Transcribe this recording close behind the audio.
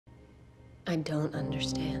I don't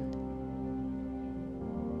understand.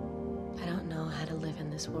 I don't know how to live in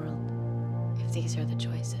this world if these are the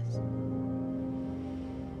choices.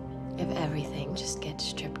 If everything just gets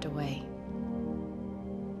stripped away.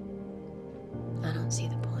 I don't see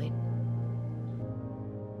the point.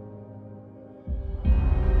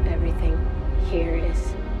 Everything here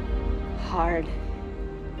is hard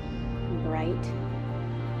and bright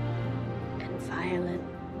and violent.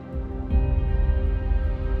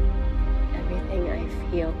 Everything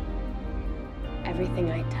I feel,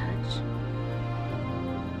 everything I touch,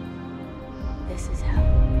 this is hell.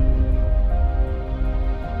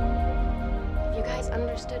 If you guys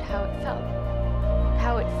understood how it felt,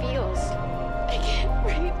 how it feels, I can't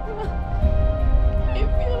breathe. I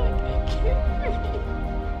feel like I can't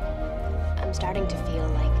breathe. I'm starting to feel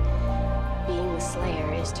like being the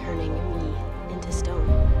Slayer is turning me into stone.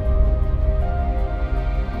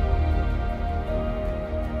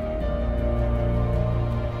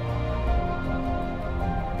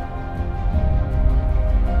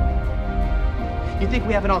 You think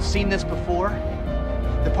we haven't all seen this before?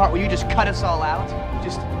 The part where you just cut us all out?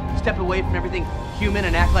 Just step away from everything human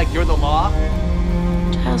and act like you're the law?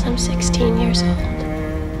 Giles, I'm 16 years old.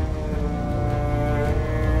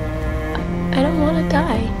 I don't want to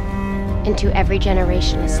die. Into every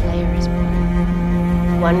generation a Slayer is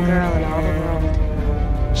born. One girl in all the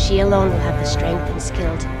world. She alone will have the strength and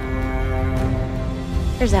skill to...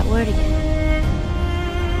 There's that word again.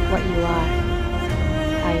 What you are.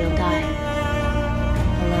 How you'll die.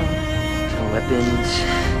 Alone. No weapons,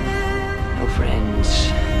 no friends,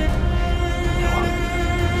 no hope.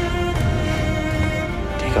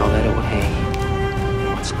 Take all that away,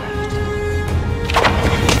 and what's left?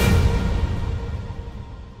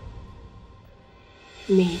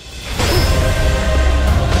 Me.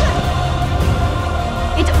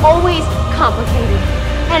 It's always complicated.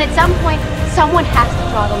 And at some point, someone has to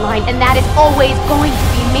draw the line, and that is always going to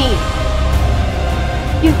be me.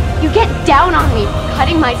 You get down on me for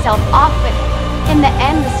cutting myself off, but in the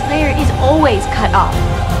end, the Slayer is always cut off.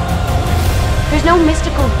 There's no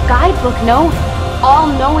mystical guidebook, no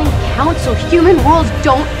all-knowing council. Human rules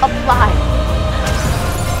don't apply.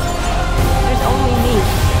 There's only me.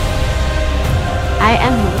 I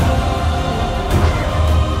am me.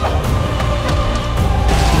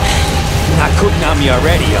 You're not cooking on me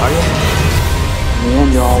already, are you? In the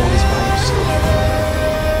end, you're always by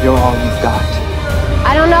yourself. You're all you've got.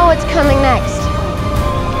 I don't know what's coming next.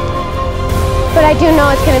 But I do know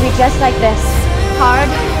it's gonna be just like this. Hard,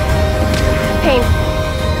 painful.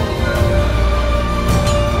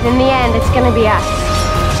 But in the end, it's gonna be us.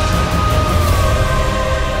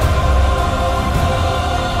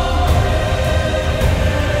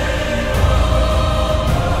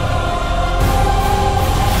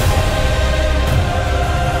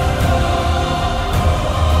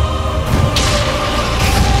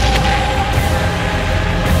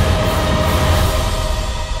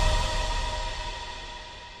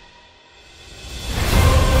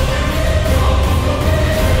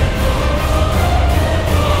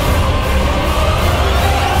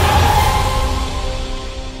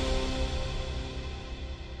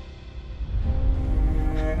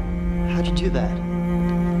 How'd you do that?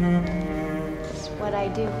 It's what I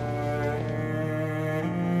do.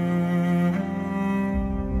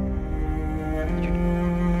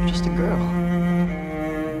 You're just a girl.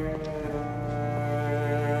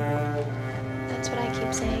 That's what I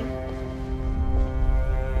keep saying.